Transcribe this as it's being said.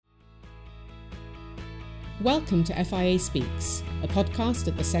Welcome to FIA Speaks, a podcast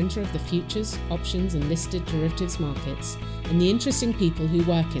at the centre of the futures, options and listed derivatives markets and the interesting people who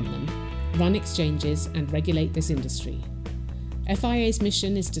work in them, run exchanges and regulate this industry. FIA's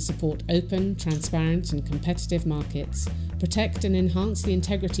mission is to support open, transparent and competitive markets, protect and enhance the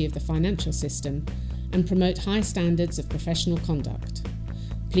integrity of the financial system, and promote high standards of professional conduct.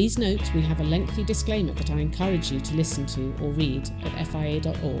 Please note we have a lengthy disclaimer that I encourage you to listen to or read at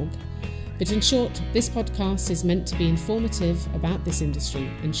fia.org. But in short, this podcast is meant to be informative about this industry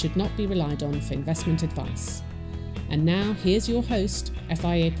and should not be relied on for investment advice. And now, here's your host,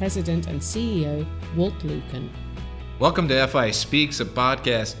 FIA President and CEO, Walt Lucan. Welcome to FIA Speaks, a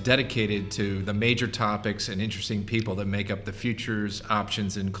podcast dedicated to the major topics and interesting people that make up the futures,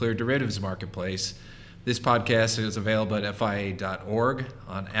 options, and cleared derivatives marketplace. This podcast is available at fia.org,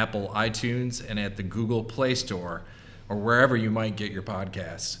 on Apple iTunes, and at the Google Play Store, or wherever you might get your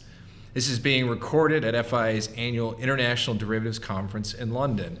podcasts. This is being recorded at FIA's annual International Derivatives Conference in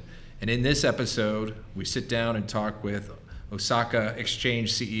London. And in this episode, we sit down and talk with Osaka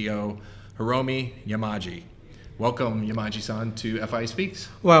Exchange CEO Hiromi Yamaji. Welcome, Yamaji-san, to FIA Speaks.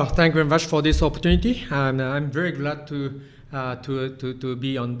 Well, thank you very much for this opportunity. I'm very glad to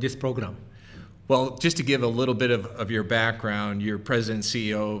be on this program. Well, just to give a little bit of your background, you're president and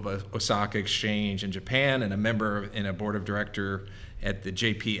CEO of Osaka Exchange in Japan and a member in a board of director at the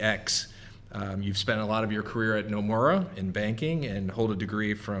JPX. You've spent a lot of your career at Nomura in banking and hold a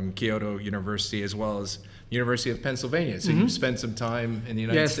degree from Kyoto University as well as University of Pennsylvania. So you've spent some time in the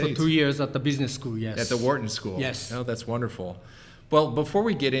United States. Yes, for 2 years at the business school, yes. At the Wharton School. Yes. Oh, that's wonderful. Well, before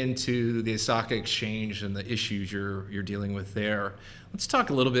we get into the Osaka Exchange and the issues you're dealing with there, let's talk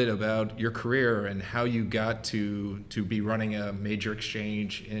a little bit about your career and how you got to be running a major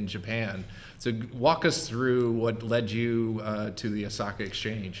exchange in Japan. So walk us through what led you to the Osaka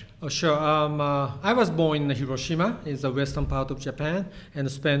Exchange. Oh, sure. I was born in Hiroshima, in the western part of Japan, and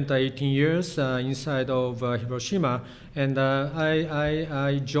spent 18 years inside of Hiroshima. And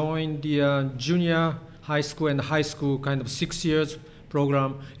I joined the junior high school and high school kind of 6 years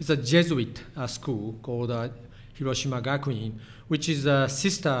program. It's a Jesuit school called Hiroshima Gakuin, which is a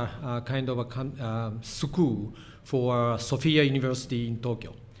sister kind of a school for Sophia University in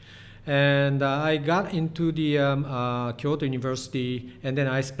Tokyo. And I got into the Kyoto University, and then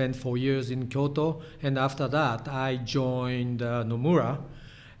I spent 4 years in Kyoto. And after that, I joined Nomura.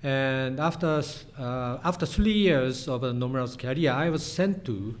 And after 3 years of Nomura's career, I was sent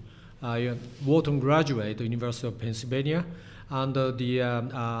to Wharton graduate, the University of Pennsylvania, under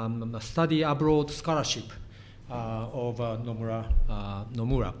the study abroad scholarship of Nomura.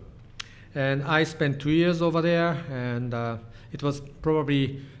 And I spent 2 years over there, and it was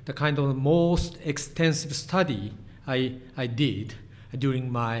probably the kind of most extensive study I did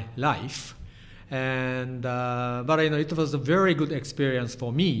during my life. And but it was a very good experience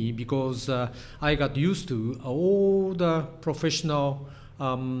for me because I got used to all the professional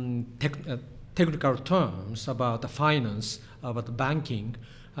technical terms about the finance, about the banking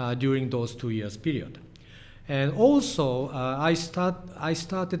during those 2 years period. And also, I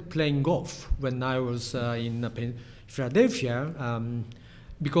started playing golf when I was in Philadelphia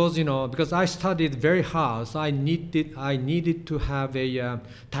because I studied very hard. So I needed to have a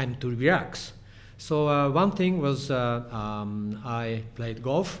time to relax. So one thing was I played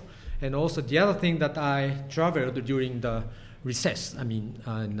golf, and also the other thing that I traveled during the recess. In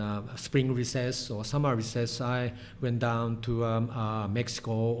spring recess or summer recess, I went down to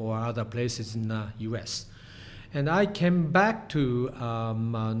Mexico or other places in the U.S. And I came back to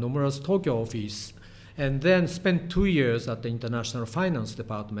Nomura's Tokyo office and then spent 2 years at the International Finance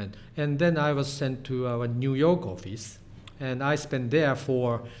Department. And then I was sent to our New York office, and I spent there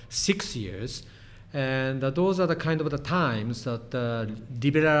for 6 years. And those are the kind of the times that the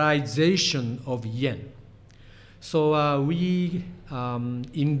liberalization of yen. So we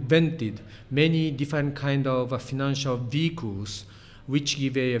invented many different kind of financial vehicles which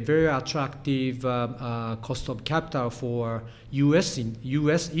give a very attractive cost of capital for U.S.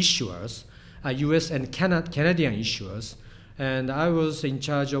 issuers, U.S. and Canadian issuers. And I was in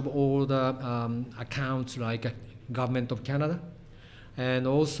charge of all the accounts like Government of Canada. And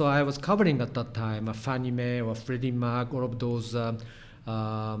also I was covering at that time Fannie Mae or Freddie Mac, all of those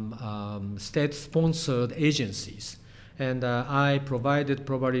state-sponsored agencies. And I provided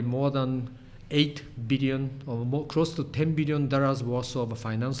probably more than $8 billion or more, close to $10 billion worth of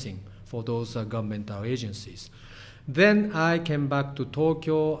financing for those governmental agencies. Then I came back to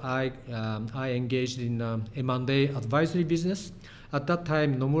Tokyo. I engaged in M&A advisory business. At that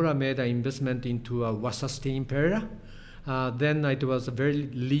time, Nomura made an investment into Wasa Steel Imperial, Then it was a very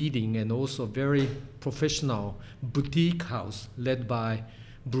leading and also very professional boutique house led by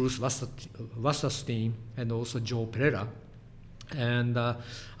Bruce Wasserstein and also Joe Pereira. And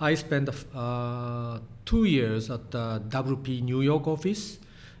I spent 2 years at the WP New York office,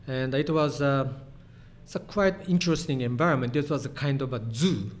 and it was it's a quite interesting environment. It was a kind of a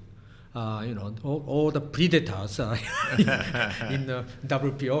zoo. All the predators in the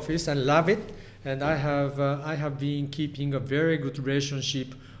WP office. I love it, and I have been keeping a very good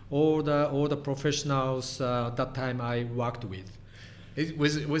relationship all the professionals that time I worked with.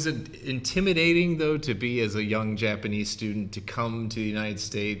 Was it intimidating though to be as a young Japanese student to come to the United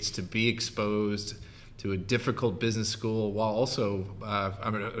States, to be exposed to a difficult business school, while also I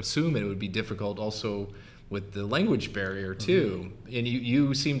would assume it would be difficult also with the language barrier too? Mm-hmm. And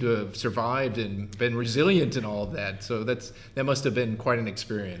you seem to have survived and been resilient in all of that. So that must have been quite an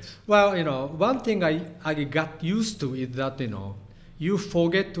experience. Well, one thing I got used to is that you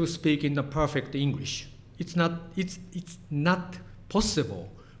forget to speak in the perfect English. It's not possible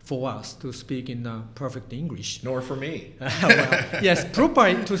for us to speak in perfect English. Nor for me. Yes,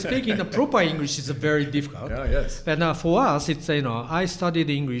 to speak in the proper English is very difficult. Oh, yes. But for us, it's I studied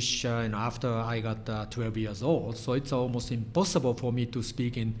English after I got 12 years old, so it's almost impossible for me to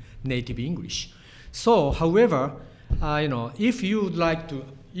speak in native English. So, however, if you would like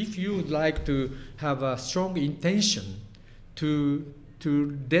to have a strong intention to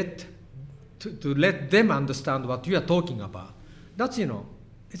let them understand what you are talking about, that's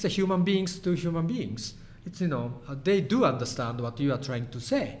it's a human beings to human beings. It's they do understand what you are trying to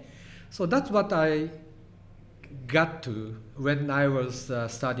say. So that's what I got to when I was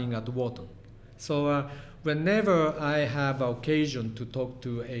studying at Wharton. So whenever I have occasion to talk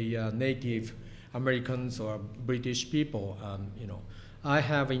to a Native Americans or British people, I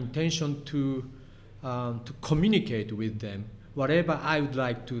have intention to communicate with them whatever I would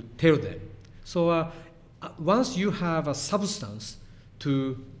like to tell them. So once you have a substance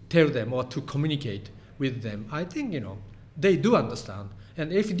to tell them or to communicate with them, I think they do understand.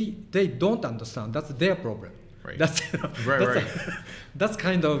 And if they don't understand, that's their problem. Right. That's right. That's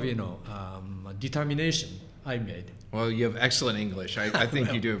kind of determination I made. Well, you have excellent English. I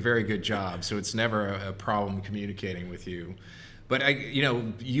think you do a very good job. So it's never a problem communicating with you. But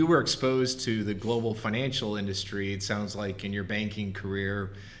you were exposed to the global financial industry. It sounds like in your banking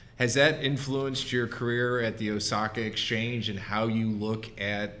career. Has that influenced your career at the Osaka Exchange and how you look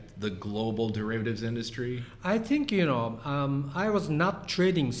at the global derivatives industry? I think I was not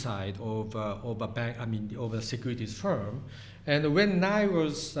trading side of a bank. Of a securities firm, and when I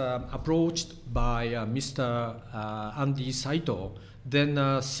was approached by Mr. Andy Saito, then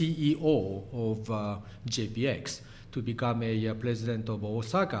CEO of JPX, to become a president of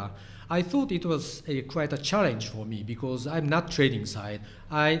Osaka, I thought it was quite a challenge for me because I'm not trading side.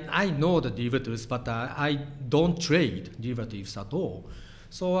 I know the derivatives, but I don't trade derivatives at all.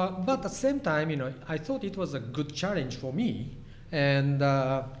 So, but at the same time, I thought it was a good challenge for me, and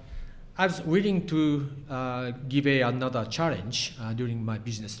I was willing to give another challenge during my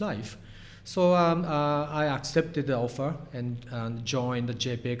business life. So I accepted the offer and joined the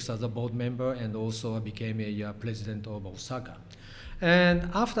JPX as a board member, and also became a president of Osaka. And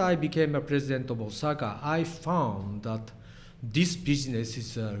after I became a president of Osaka, I found that this business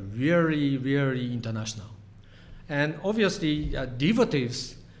is really, really international. And obviously,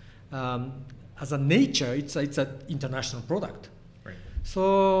 derivatives, as a nature, it's an international product. Right.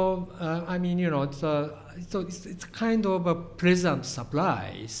 So, it's kind of a pleasant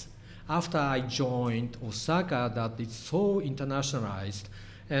surprise after I joined Osaka that it's so internationalized.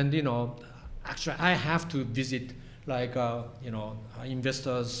 And, actually, I have to visit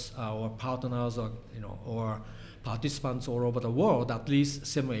investors or partners or participants all over the world at least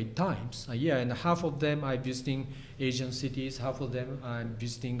 7-8 times a year, and half of them I'm visiting Asian cities, half of them I'm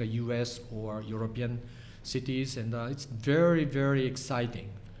visiting the US or European cities, and it's very, very exciting.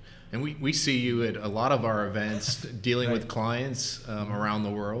 And we see you at a lot of our events dealing right. with clients around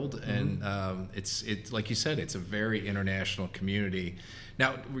the world, and it's like you said, it's a very international community.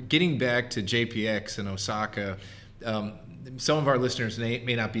 Now, getting back to JPX in Osaka, some of our listeners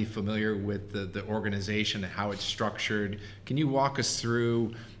may not be familiar with the organization and how it's structured. Can you walk us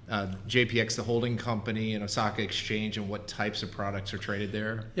through JPX, the holding company, and Osaka Exchange, and what types of products are traded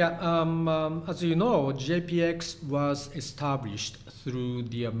there? Yeah, as you know, JPX was established through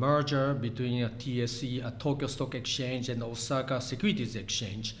the merger between TSE, Tokyo Stock Exchange, and Osaka Securities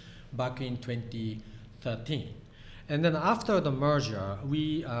Exchange back in 2013. And then after the merger,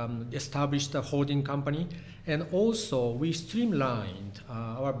 we established a holding company, and also we streamlined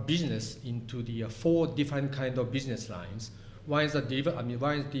our business into the 4 different kind of business lines. One is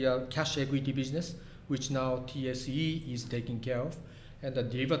the cash equity business, which now TSE is taking care of, and the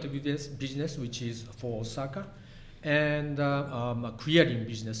derivative business, which is for Osaka, and clearing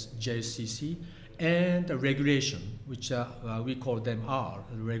business, JSCC, and the regulation, which we call them R,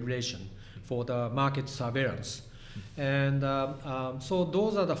 regulation, for the market surveillance. And so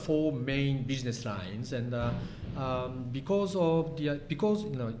those are the 4 main business lines. And because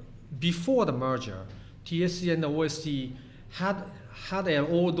before the merger, TSE and the OSC had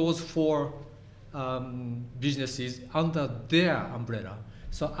all those 4 businesses under their umbrella.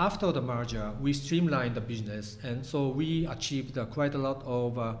 So after the merger, we streamlined the business, and so we achieved quite a lot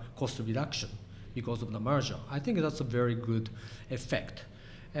of cost reduction because of the merger. I think that's a very good effect.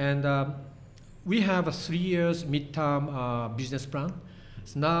 And we have a 3 years midterm business plan.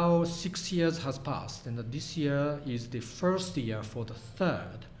 So now 6 years has passed, and this year is the first year for the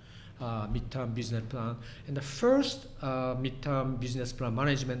 3rd midterm business plan. And the first midterm business plan,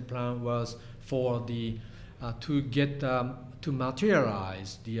 management plan, was for the to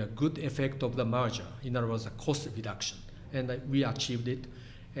materialize the good effect of the merger. In other words, a cost reduction, and we achieved it.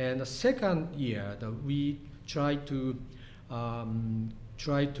 And the second year, we try to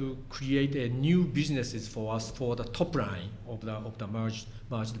create a new businesses for us for the top line of the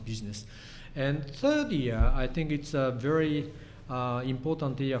merged business. And third year, I think it's a very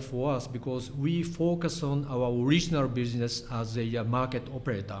important year for us because we focus on our original business as a market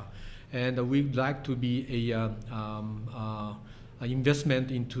operator, and we'd like to be a investment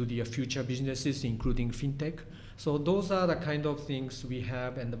into the future businesses, including fintech. So those are the kind of things we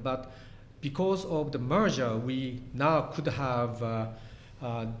have, but because of the merger, we now could have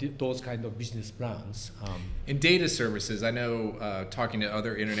those kind of business plans. In data services, I know talking to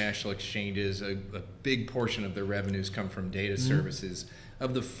other international exchanges, a big portion of their revenues come from data services.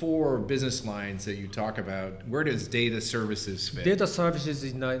 Of the 4 business lines that you talk about, where does data services fit? Data services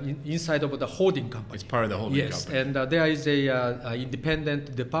is inside of the holding company. It's part of the holding company. Yes, and there is a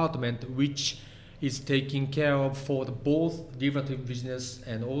independent department which is taking care of for both derivative business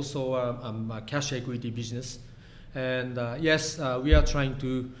and also cash equity business. And yes, we are trying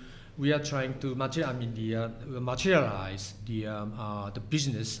to materialize the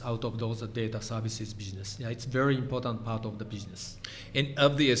business out of those data services business. Yeah, it's very important part of the business. And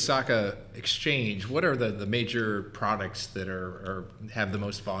of the Osaka exchange, what are the major products that have the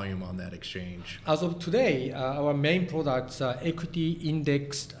most volume on that exchange? As of today, our main products are equity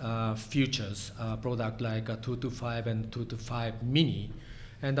indexed futures product like 225 and 225 mini.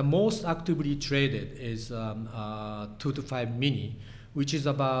 And the most actively traded is 225 mini, which is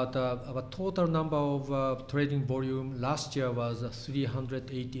about a total number of trading volume. Last year was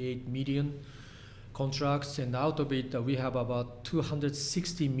 388 million contracts, and out of it we have about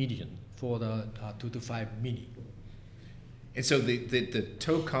 260 million for the 225 mini. And so the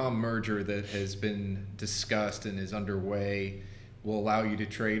TOCOM merger that has been discussed and is underway will allow you to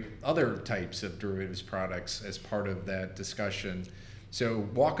trade other types of derivatives products as part of that discussion. So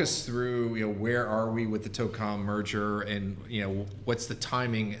walk us through, where are we with the TOCOM merger, and what's the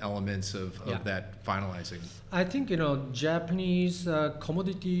timing elements of that finalizing? I think Japanese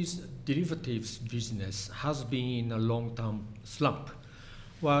commodities derivatives business has been in a long-term slump.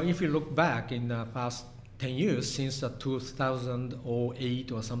 Well, if you look back in the past 10 years, since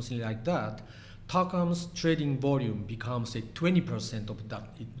 2008 or something like that, TOCOM's trading volume becomes 20% of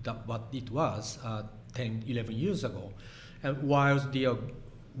what it was 10, 11 years ago. And while the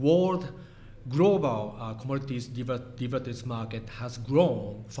world global commodities derivatives market has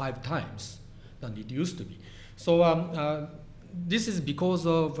grown 5 times than it used to be. So this is because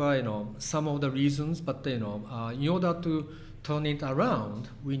of some of the reasons, but in order to turn it around,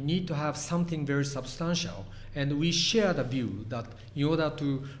 we need to have something very substantial. And we share the view that in order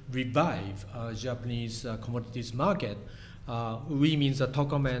to revive Japanese commodities market, we means that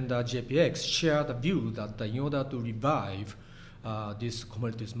TOCOM and JPX share the view that in order to revive this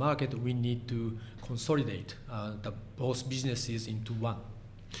commodities market, we need to consolidate both businesses into one.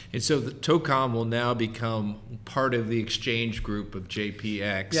 And so the TOCOM will now become part of the exchange group of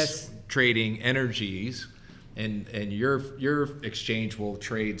JPX, yes, trading energies, and your exchange will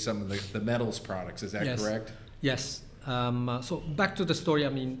trade some of the metals products. Is that yes, correct? Yes. So back to the story.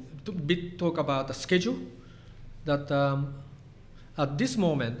 Talk about the schedule. That at this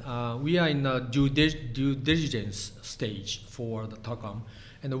moment we are in a due diligence stage for the TOCOM,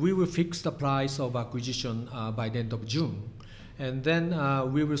 and we will fix the price of acquisition by the end of June, and then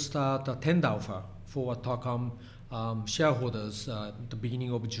we will start a tender offer for TOCOM shareholders at the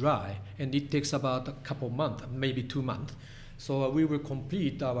beginning of July, and it takes about a couple months, maybe 2 months. So we will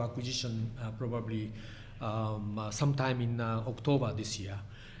complete our acquisition probably sometime in October this year.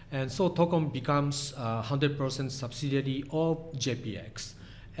 And so TOCOM becomes 100% subsidiary of JPX.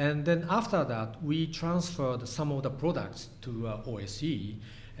 And then after that, we transferred some of the products to OSE,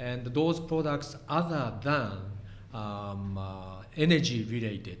 and those products other than energy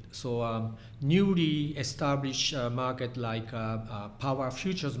related. So newly established market like power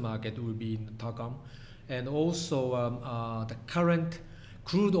futures market will be in TOCOM, and also the current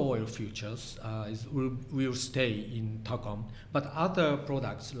crude oil futures will stay in TOCOM, but other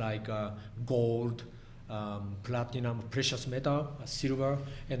products like gold, platinum, precious metal, silver,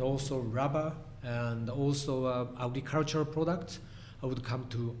 and also rubber, and also agricultural products would come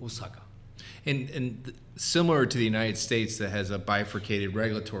to Osaka. And similar to the United States that has a bifurcated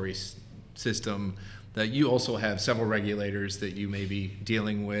regulatory system, that you also have several regulators that you may be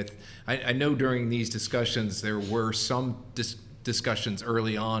dealing with. I know during these discussions there were some discussions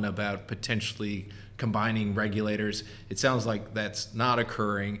early on about potentially combining regulators. It sounds like that's not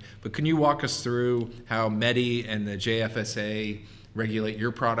occurring, but can you walk us through how METI and the JFSA regulate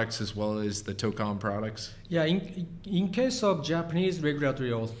your products as well as the TOCOM products? Yeah, in case of Japanese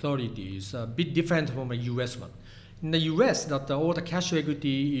regulatory authorities, a bit different from a US one. In the US, all the cash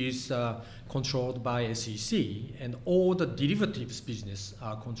equity is controlled by SEC, and all the derivatives business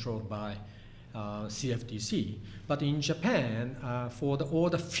are controlled by CFTC. But in Japan, for all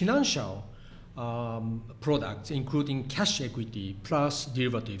the financial products, including cash equity plus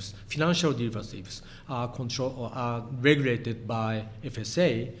derivatives, financial derivatives are regulated by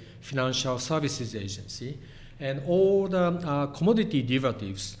FSA, Financial Services Agency, and all the commodity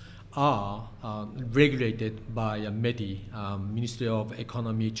derivatives are regulated by METI, Ministry of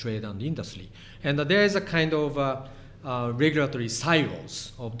Economy, Trade and Industry. And there is a kind of regulatory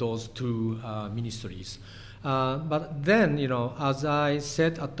silos of those two ministries. But then, as I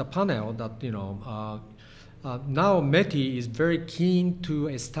said at the panel, that now METI is very keen to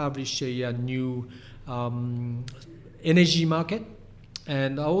establish a new energy market,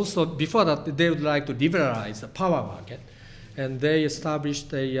 and also before that they would like to liberalize the power market, and they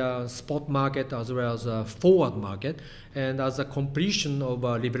established a spot market as well as a forward market. And as a completion of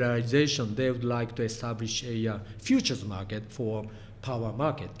liberalization, they would like to establish a futures market for power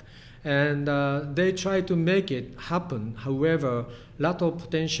market. And they try to make it happen. However, a lot of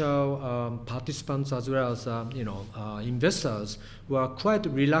potential participants as well as investors were quite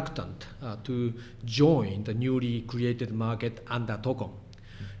reluctant to join the newly created market under TOCOM,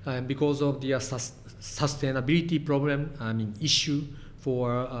 because of the sustainability problem, issue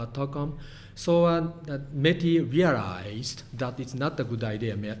for TOCOM. So METI realized that it's not a good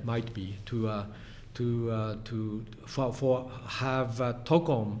idea, might be, to have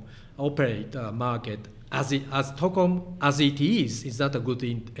TOCOM operate market as TOCOM as it is not a good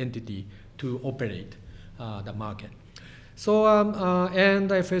entity to operate the market. So and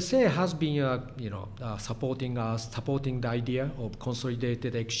FSA has been supporting the idea of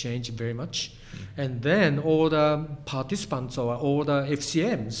consolidated exchange very much, and then all the participants or all the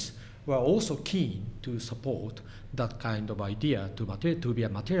FCMs were also keen to support that kind of idea to be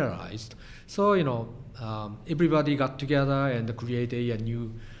materialized. So everybody got together and created a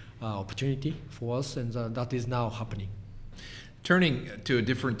new opportunity for us, and that is now happening. Turning to a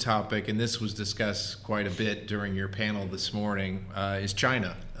different topic, and this was discussed quite a bit during your panel this morning, is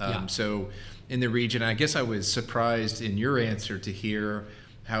China. So in the region, I guess I was surprised in your answer to hear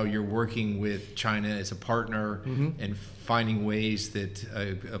how you're working with China as a partner and finding ways that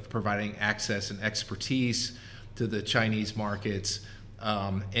of providing access and expertise to the Chinese markets,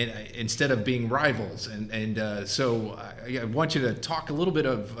 and instead of being rivals. So I want you to talk a little bit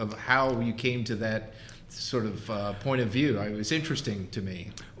of how you came to that sort of point of view. It was interesting to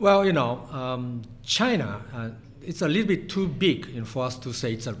me. Well, China, it's a little bit too big for us to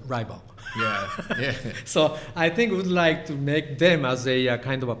say it's a rival. Yeah. So I think we would like to make them as a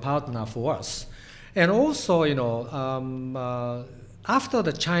kind of a partner for us. And also, after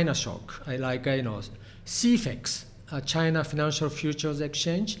the China shock, CFEX, China Financial Futures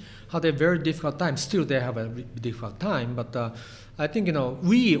Exchange, had a very difficult time. Still, they have a difficult time, but I think,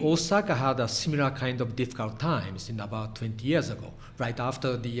 we, Osaka, had a similar kind of difficult times in about 20 years ago, right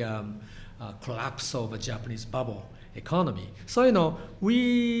after the collapse of the Japanese bubble economy. So,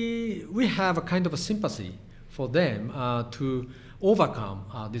 we have a kind of a sympathy for them to overcome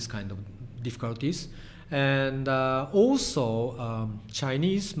this kind of difficulties. And also,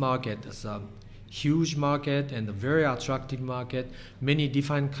 Chinese market is a huge market and a very attractive market. Many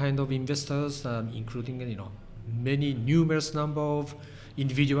different kind of investors, including, numerous number of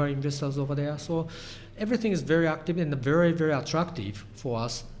individual investors over there. So everything is very active and very, very attractive for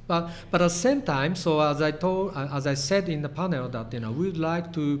us. But at the same time, so as I said in the panel, that we would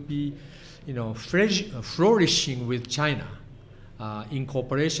like to be, flourishing with China in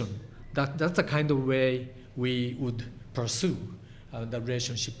cooperation. That's the kind of way we would pursue the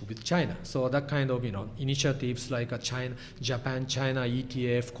relationship with China. So that kind of initiatives like Japan-China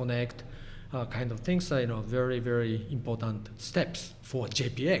ETF Connect kind of things are very, very important steps for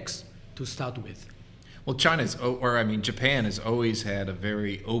JPX to start with. Well, Japan has always had a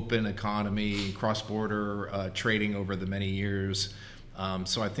very open economy, cross-border trading over the many years.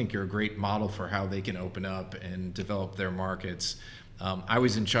 So I think you're a great model for how they can open up and develop their markets. I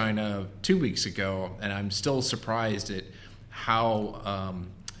was in China 2 weeks ago, and I'm still surprised at how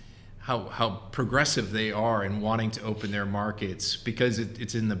progressive they are in wanting to open their markets, because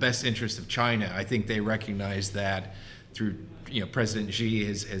it's in the best interest of China. I think they recognize that through President Xi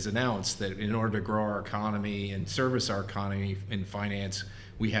has announced that in order to grow our economy and service our economy in finance,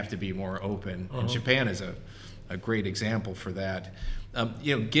 we have to be more open. And Japan is a great example for that.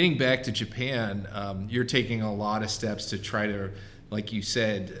 Getting back to Japan, you're taking a lot of steps to try to, like you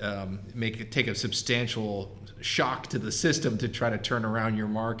said, take a substantial shock to the system to try to turn around your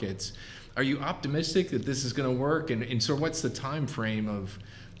markets. Are you optimistic that this is going to work? And so what's the time frame of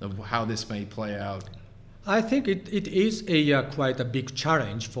how this may play out? I think it is quite a big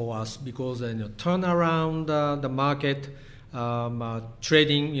challenge for us, because turn around the market,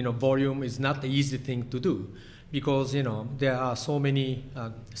 trading volume is not the easy thing to do, because there are so many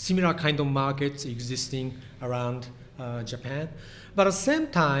similar kind of markets existing around Japan. But at the same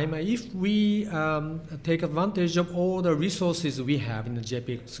time, if we take advantage of all the resources we have in the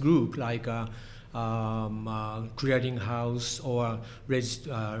JPX group, like clearinghouse or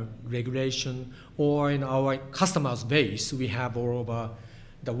regulation, or in our customers base we have all over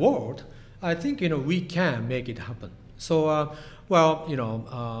the world, I think we can make it happen. So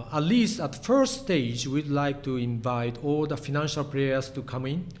at least at first stage, we'd like to invite all the financial players to come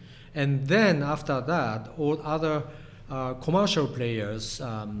in, and then after that, all other commercial players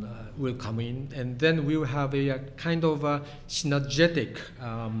will come in, and then we will have a kind of a synergetic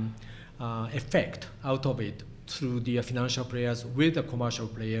effect out of it through the financial players with the commercial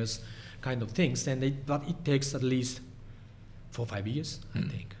players kind of things. But it takes at least 4 or 5 years, I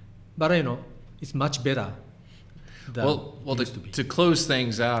think. But it's much better than it used to be. To close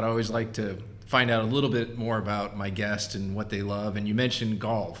things out, I always like to find out a little bit more about my guest and what they love. And you mentioned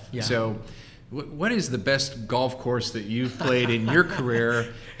golf. Yeah. So what is the best golf course that you've played in your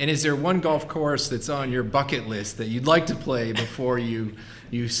career? And is there one golf course that's on your bucket list that you'd like to play before you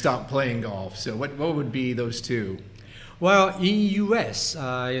stop playing golf? So what would be those two? Well, in U.S.,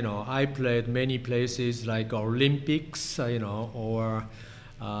 I played many places like Olympics, or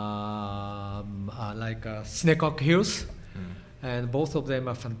like Shinnecock Hills. And both of them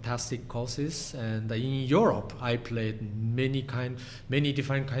are fantastic courses. And in Europe, I played many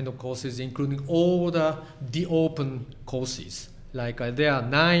different kind of courses, including all the Open courses. Like there are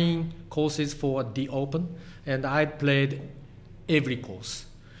 9 courses for the Open, and I played every course.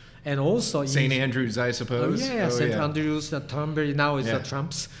 And also St. Andrews, I suppose. St. Andrews, Turnberry. Now is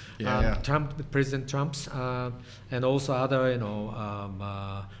Trump's. President Trump's, and also other,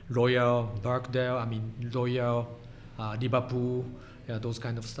 Royal Birkdale. Royal. Liverpool, those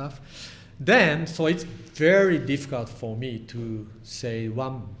kind of stuff. Then, so it's very difficult for me to say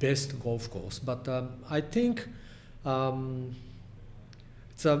one best golf course, but I think the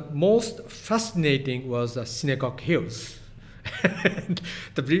most fascinating was Shinnecock Hills.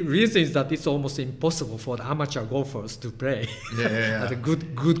 The reason is that it's almost impossible for the amateur golfers to play at a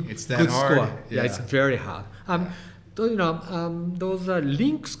good it's that good hard. score. Yeah, it's very hard. Those are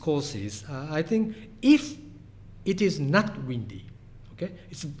links courses. I think if it is not windy, okay?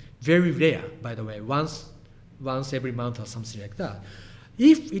 It's very rare, by the way, once every month or something like that.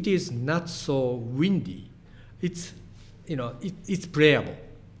 If it is not so windy, it's playable.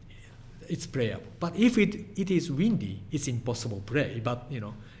 It's playable. But if it is windy, it's impossible to play. But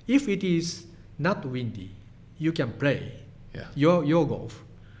if it is not windy, you can play your golf.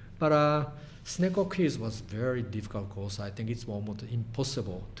 But Shinnecock Hills was very difficult course. I think it's almost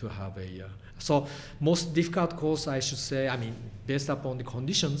impossible to have a. So most difficult course, I should say. Based upon the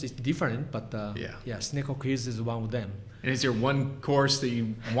conditions, it's different. But Shinnecock Hills is one of them. And is there one course that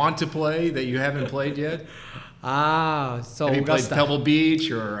you want to play that you haven't played yet? So have you Augusta. played Pebble Beach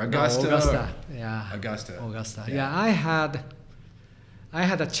or Augusta? No, Augusta. Augusta. Yeah, I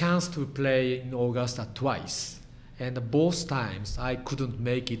had a chance to play in Augusta twice, and both times I couldn't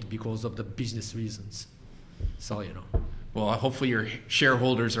make it because of the business reasons. So, Well, hopefully your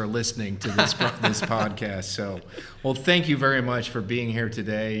shareholders are listening to this this podcast. So, well, thank you very much for being here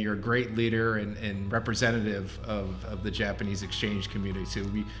today. You're a great leader and representative of the Japanese exchange community. So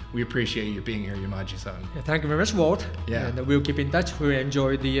we appreciate you being here, Yamaji-san. Yeah, thank you very much, Walt. Yeah. And we'll keep in touch. We'll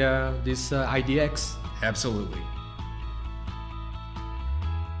enjoy this IDX. Absolutely.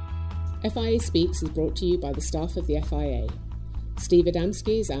 FIA Speaks is brought to you by the staff of the FIA. Steve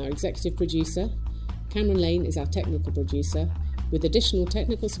Adamski is our executive producer. Cameron Lane is our technical producer, with additional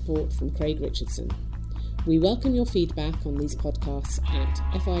technical support from Craig Richardson. We welcome your feedback on these podcasts at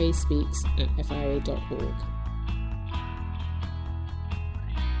fiaspeaks@fia.org.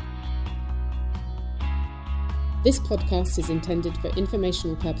 This podcast is intended for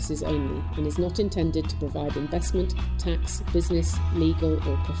informational purposes only and is not intended to provide investment, tax, business, legal,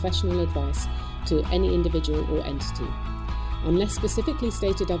 or professional advice to any individual or entity. Unless specifically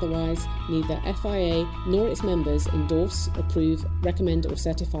stated otherwise, neither FIA nor its members endorse, approve, recommend, or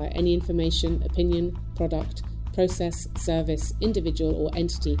certify any information, opinion, product, process, service, individual, or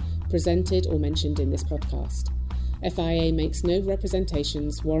entity presented or mentioned in this podcast. FIA makes no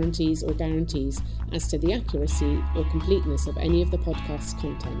representations, warranties, or guarantees as to the accuracy or completeness of any of the podcast's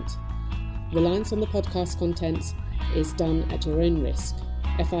content. Reliance on the podcast content is done at your own risk.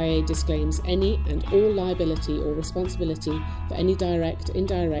 FIA disclaims any and all liability or responsibility for any direct,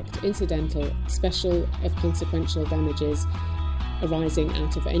 indirect, incidental, special, or consequential damages arising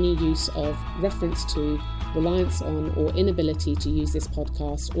out of any use of, reference to, reliance on, or inability to use this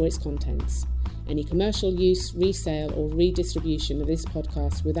podcast or its contents. Any commercial use, resale, or redistribution of this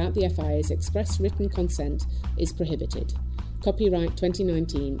podcast without the FIA's express written consent is prohibited. Copyright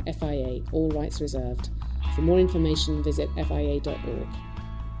 2019 FIA, all rights reserved. For more information, visit fia.org.